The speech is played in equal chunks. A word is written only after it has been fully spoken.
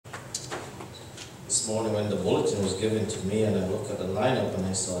this morning when the bulletin was given to me and I looked at the lineup and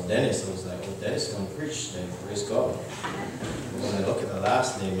I saw Dennis, I was like, oh, Dennis is going to preach today, praise God. And when I look at the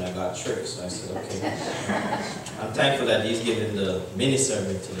last name, I got tricked, so I said, okay. I'm thankful that he's given the mini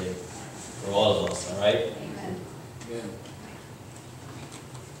sermon today for all of us, all right? Amen. Yeah.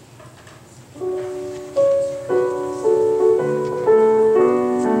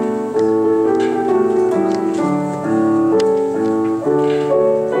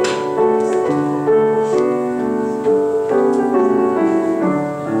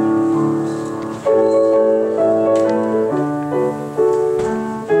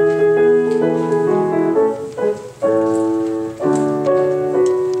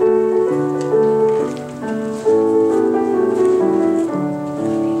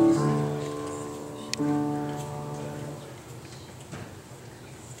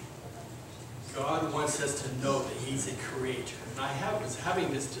 God wants us to know that He's a creator. And I was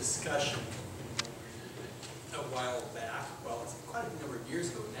having this discussion a while back, well, it's quite a number of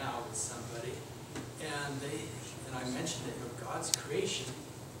years ago now, with somebody, and I mentioned that, you know, God's creation,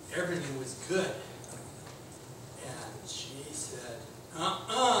 everything was good. And she said,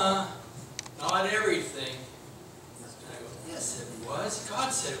 not everything. And I go, yes, it was.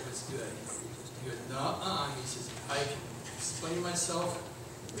 God said it was good. He goes, He says, I can explain myself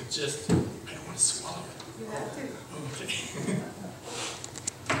with just, I don't want to swallow it. You have to. Okay.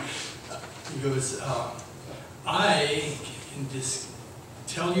 He goes, I can just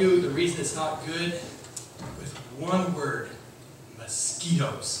tell you the reason it's not good with one word: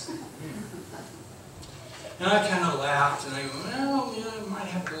 mosquitoes. And I kind of laughed and I go, well, you know, I might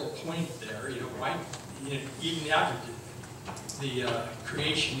have a little point there. You know, why, you know, even after the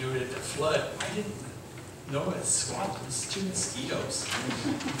creation, you know, at the flood, I didn't know it swamp. It was 2 mosquitoes.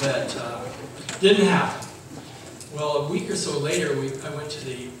 But didn't happen. Well, a week or so later, I went to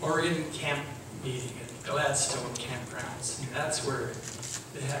the Oregon camp meeting at Gladstone Campgrounds. And that's where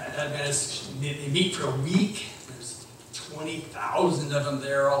the Adventists, they meet for a week. There's 20,000 of them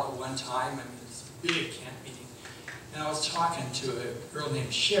there all at one time. I mean, it's a big camp meeting. And I was talking to a girl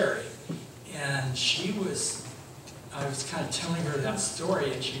named Sherry, and I was kind of telling her that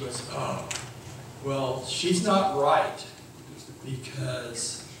story, and she goes, oh, well, she's not right,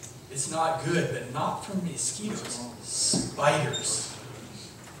 because it's not good, but not from mosquitoes, spiders.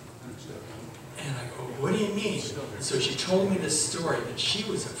 And I go, what do you mean? And so she told me this story, that she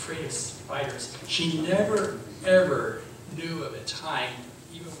was afraid of spiders. She never, ever knew of a time,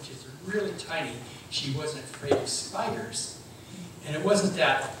 even when she was really tiny, she wasn't afraid of spiders. And it wasn't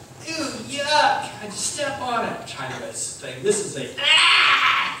that, ew, yuck, I just step on it kind of a thing. This is a,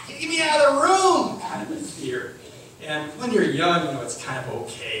 get me out of the room kind of a fear. And when you're young, you know, it's kind of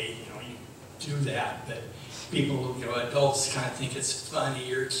okay, you know, you do that, but people, you know, adults kind of think it's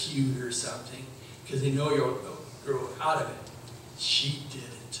funny or cute or something, because they know you'll grow out of it. She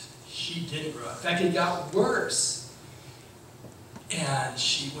didn't. She didn't grow out. In fact, it got worse. And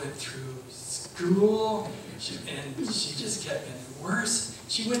she went through school, and she just kept getting worse.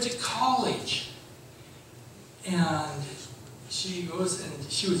 She went to college, and she goes, and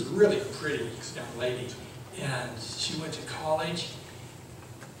she was a really pretty young lady, and she went to college,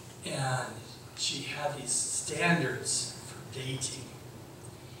 and she had these standards for dating.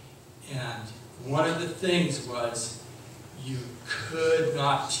 And one of the things was you could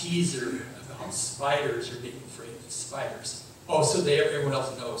not tease her about spiders or being afraid of spiders. Oh, so everyone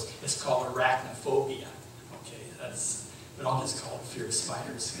else knows. It's called arachnophobia. Okay, but I'll just call it fear of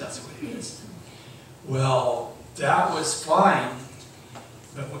spiders. That's what it is. Well, that was fine,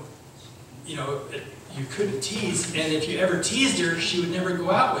 but you know, you couldn't tease, and if you ever teased her, she would never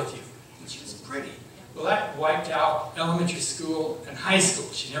go out with you. And she was pretty. Well, that wiped out elementary school and high school.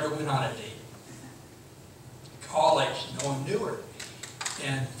 She never went on a date. College, no one knew her.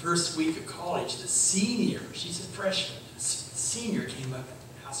 And first week of college, the senior, she's a freshman, the senior came up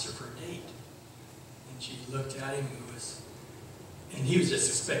and asked her for a date. And she looked at him and he was just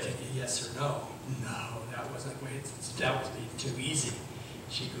expecting a yes or no. No, that wasn't the way, that was being too easy.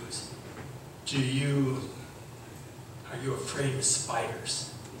 She goes, are you afraid of spiders?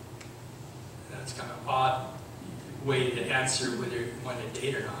 That's kind of an odd way to answer whether you want to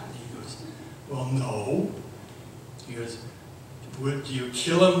date or not. And he goes, well, no. He goes, would you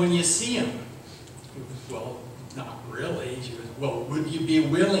kill them when you see them? He goes, well, not really. She goes, well, would you be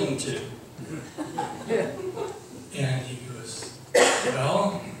willing to? And he goes,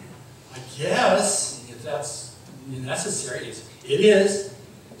 well, I guess, if that's necessary. He goes, it is.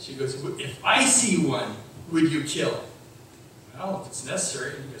 She goes, if I see one, would you kill it? Well, if it's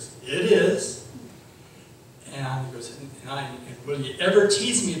necessary. He goes, it is. And he goes, will you ever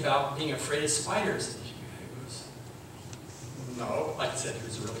tease me about being afraid of spiders? And he goes, no. Like I said, he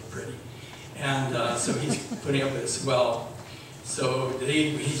was really pretty. And so he's putting up with this. Well, so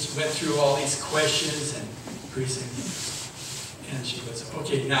he went through all these questions and she goes,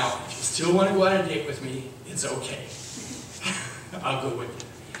 okay, now, if you still want to go on a date with me, it's okay. I'll go with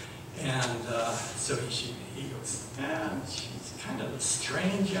you. And so he goes, she's kind of a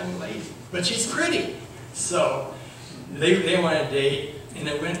strange young lady, but she's pretty. So they went on a date, and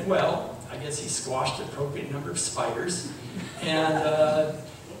it went well. I guess he squashed an appropriate number of spiders. And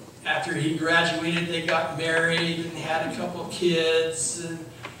after he graduated, they got married and had a couple of kids.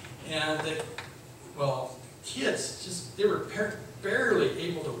 Well, kids, just they were barely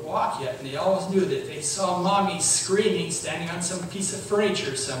able to walk yet, and they always knew that if they saw mommy screaming, standing on some piece of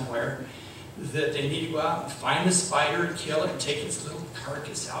furniture somewhere, that they need to go out and find the spider and kill it and take its little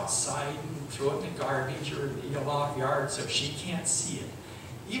carcass outside and throw it in the garbage or the yard so she can't see it,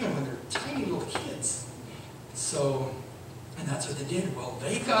 even when they're tiny little kids. So, and that's what they did. Well,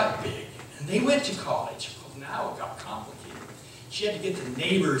 they got big, and they went to college. Well, now it got complicated. She had to get the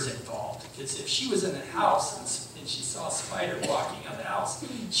neighbors involved, because if she was in the house and she saw a spider walking out of the house,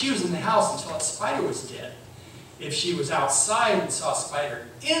 she was in the house until that spider was dead. If she was outside and saw a spider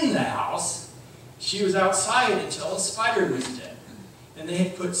in the house, she was outside until the spider was dead. And they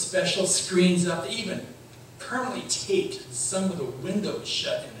had put special screens up, even permanently taped some of the windows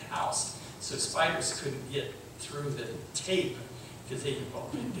shut in the house so spiders couldn't get through the tape, because they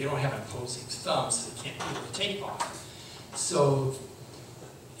don't have opposing thumbs, so they can't peel the tape off. So,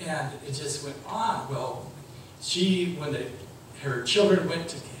 and it just went on. Well, when her children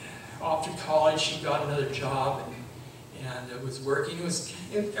went off to college, she got another job, and it was working.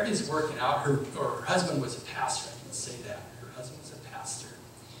 Everything's working out. Her husband was a pastor. I can say that. Her husband was a pastor.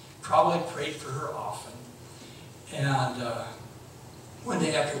 Probably prayed for her often. And one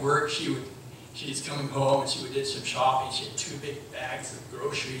day after work, she's coming home, and she did some shopping. She had 2 big bags of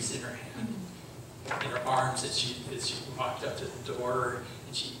groceries in her hand, in her arms, as she walked up to the door,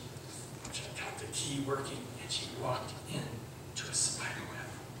 and she got the key working, and she walked into a spider web.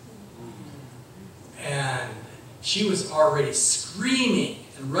 And she was already screaming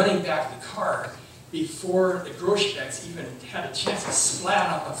and running back to the car before the grocery bags even had a chance to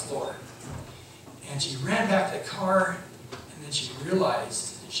splat on the floor. And she ran back to the car, and then she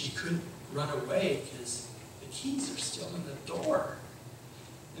realized that she couldn't run away because the keys are still in the door.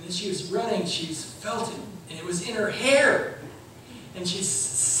 And as she was running, she felt it, and it was in her hair. And she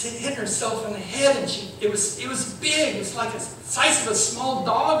hit herself in the head, and it was big. It was like the size of a small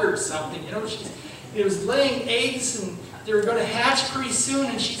dog or something. You know, it was laying eggs, and they were going to hatch pretty soon.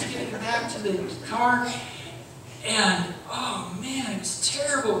 And she's getting back to the car, and oh man, it was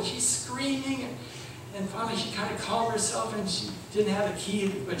terrible. She's screaming, and finally she kind of calmed herself, and she didn't have a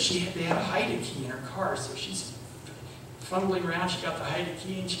key, but they had a hide key in her car, so she's fumbling around. She got the hide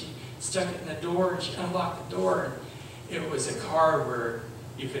key, and she stuck it in the door, and she unlocked the door. And it was a car where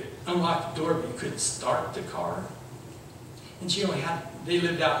you could unlock the door, but you couldn't start the car. And they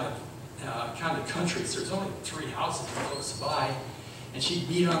lived out in the kind of country, so there's only 3 houses close by. And she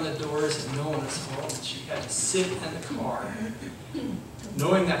beat on the doors, and no one was home. And she had to sit in the car,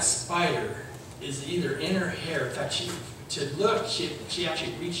 knowing that spider is either in her hair. In fact, she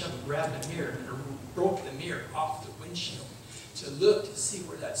actually reached up and grabbed the mirror and broke the mirror off the windshield to look to see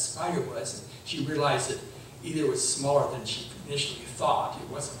where that spider was. And she realized that either it was smaller than she initially thought. It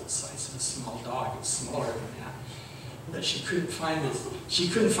wasn't the size of a small dog. It was smaller than that. But she couldn't find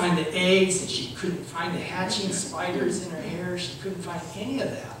the eggs, and she couldn't find the hatching spiders in her hair. She couldn't find any of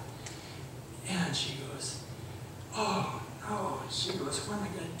that. And she goes, oh no. She goes, what am I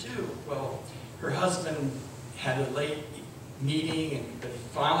going to do? Well, her husband had a late meeting, but he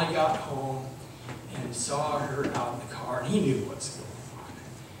finally got home and saw her out in the car, and he knew what's going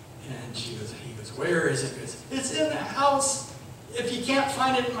on. And he goes, where is it? He goes, it's in the house. If you can't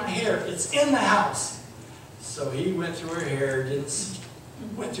find it in my hair, it's in the house. So he went through her hair,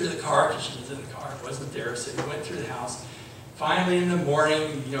 went through the car, because she was in the car, it wasn't there, so he went through the house. Finally in the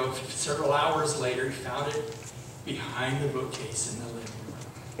morning, several hours later, he found it behind the bookcase in the living room.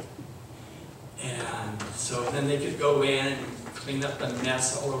 And so then they could go in and clean up the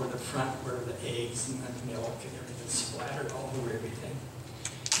mess all over the front where the eggs and the milk and everything splattered all over everything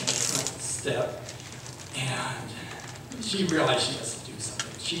in the front step. And she realized she has to do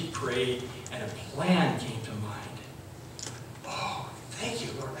something. She prayed, and a plan came to mind. Oh, thank you,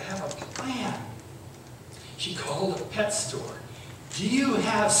 Lord, I have a plan. She called a pet store. Do you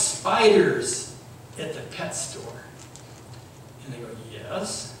have spiders at the pet store? And they go,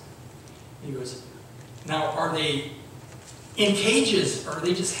 yes. And he goes, Now, are they in cages, or are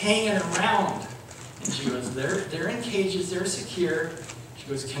they just hanging around? And she goes, they're in cages, they're secure. She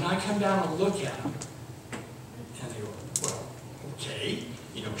goes, can I come down and look at them? And they go, well, okay,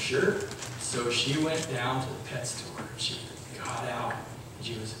 sure. So she went down to the pet store, and she got out, and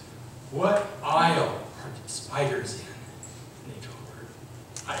she goes, what aisle are the spiders in? And they told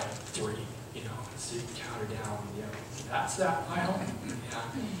her, aisle 3, so you count her down, that's that aisle? Yeah.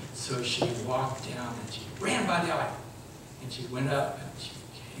 So she walked down, and she ran by the aisle, and she went up, and she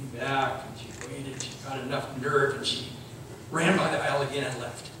came back, and she waited, she got enough nerve, and she ran by the aisle again and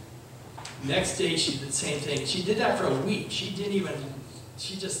left. Next day, she did the same thing. She did that for a week. She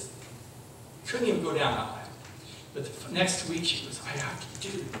just couldn't even go down the aisle. But the next week, she goes, I have to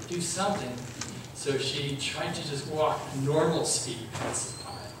do something. So she tried to just walk normal speed past the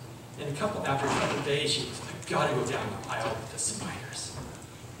aisle. And after a couple of days, she was, I've got to go down the aisle with the spiders.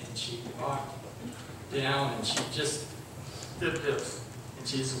 And she walked down, and she just did this. And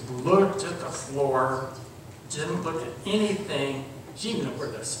she just looked at the floor, didn't look at anything. She didn't know where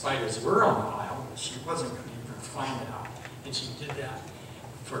the spiders were on the aisle, but she wasn't going to even find out. And she did that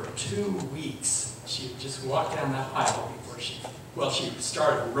for 2 weeks. She would just walk down that aisle before she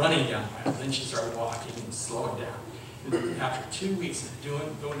started running down the aisle, then she started walking and slowing down. And then after 2 weeks of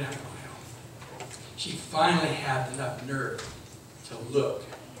going down the aisle, she finally had enough nerve to look,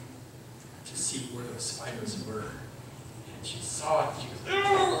 to see where those spiders were. And she saw it, and she goes,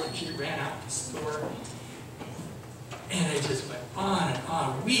 oh! And she ran out the store. And it just went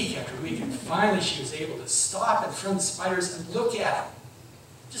on, week after week, and finally she was able to stop in front of the spiders and look at them.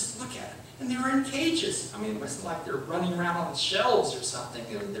 Just look at them. And they were in cages. I mean, it wasn't like they're running around on shelves or something.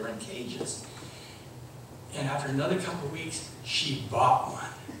 They're in cages. And after another couple of weeks, she bought one.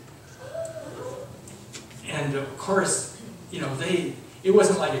 And of course, it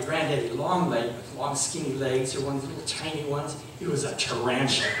wasn't like a granddaddy long leg with long skinny legs or one of these little tiny ones. It was a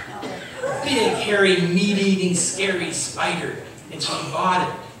tarantula. Big, hairy, meat-eating, scary spider. And she bought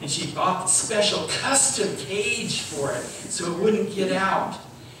it. And she bought the special custom cage for it so it wouldn't get out.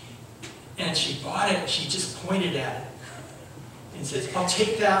 And she bought it, and she just pointed at it and says, I'll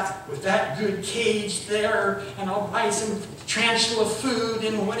take that with that good cage there, and I'll buy some tarantula food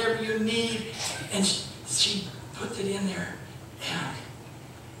and whatever you need. And she put it in there.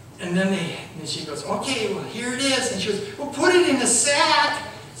 And then she goes, okay, well, here it is. And she goes, well, put it in a sack.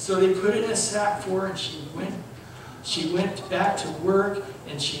 So they put it in a sack for her, and she went back to work,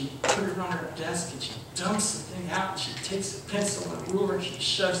 and she put it on her desk, and she dumps the thing out, and she takes a pencil and a ruler, and she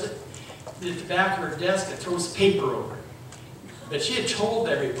shoves it at the back of her desk and throws paper over it. But she had told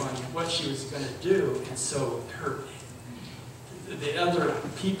everyone what she was going to do, and so the other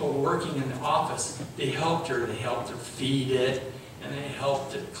people working in the office, they helped her. They helped her feed it, and they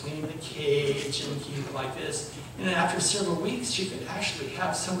helped to clean the cage and keep it like this. And then after several weeks, she could actually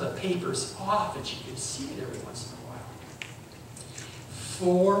have some of the papers off, and she could see it every once in a while.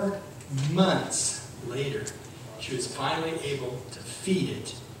 4 months later, she was finally able to feed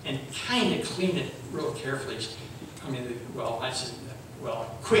it and kind of clean it real carefully.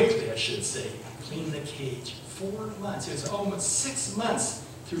 Quickly, I should say. Clean the cage. 4 months. It was almost 6 months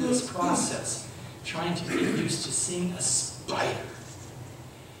through this process, trying to get used to seeing a spider.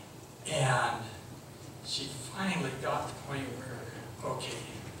 And she finally got to the point where, okay,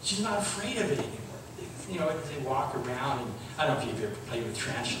 she's not afraid of it anymore. They walk around, and I don't know if you've ever played with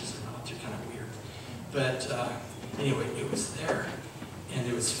tarantulas or not. They're kind of weird. But anyway, it was there. And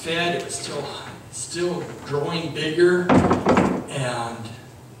it was fed. It was still growing bigger. And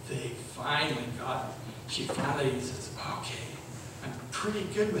she finally says, okay, I'm pretty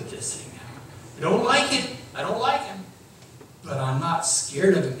good with this thing now. I don't like him, but I'm not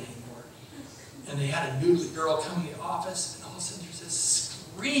scared of him anymore. And they had a new girl come in the office, and all of a sudden there's this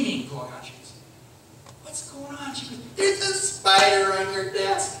screaming going on. She goes, what's going on? She goes, there's a spider on your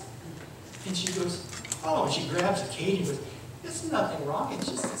desk. And she goes, oh, and she grabs a cage and goes, there's nothing wrong, it's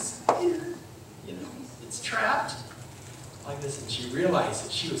just a spider. It's trapped. Like this, and she realized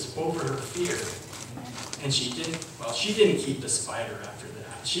that she was over her fear. And she didn't keep the spider after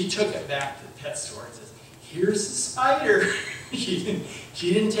that. She took it back to the pet store and says, here's the spider. She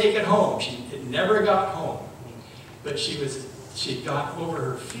didn't take it home. It never got home. But she'd gotten over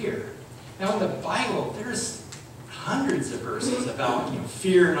her fear. Now in the Bible, there's hundreds of verses about,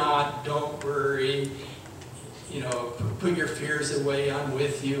 fear not, don't worry, put your fears away, I'm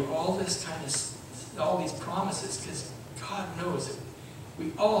with you, all these promises, because God knows that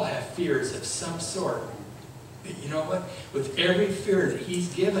we all have fears of some sort. But you know what? With every fear that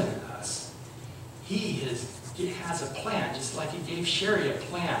He's given us, He has a plan, just like He gave Sherry a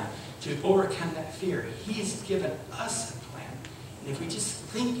plan to overcome that fear. He's given us a plan. And if we just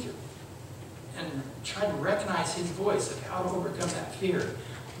think and try to recognize his voice of how to overcome that fear,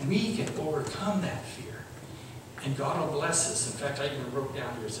 we can overcome that fear. And God will bless us. In fact, I even wrote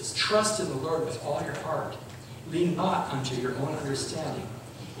down here, it says, trust in the Lord with all your heart. Lean not unto your own understanding.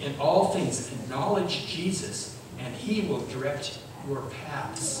 In all things, acknowledge Jesus, and he will direct your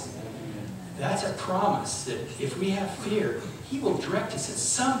paths. That's a promise that if we have fear, he will direct us in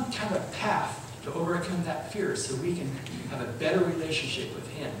some kind of path to overcome that fear so we can have a better relationship with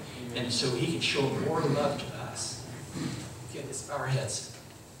him and so he can show more love to us. Okay, let's bow our heads.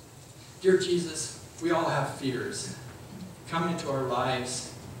 Dear Jesus, we all have fears. Come into our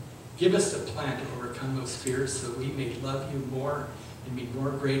lives. Give us the plan to overcome those fears so we may love you more and be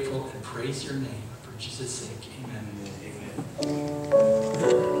more grateful and praise your name. For Jesus' sake, amen.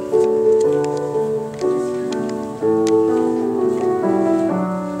 Amen.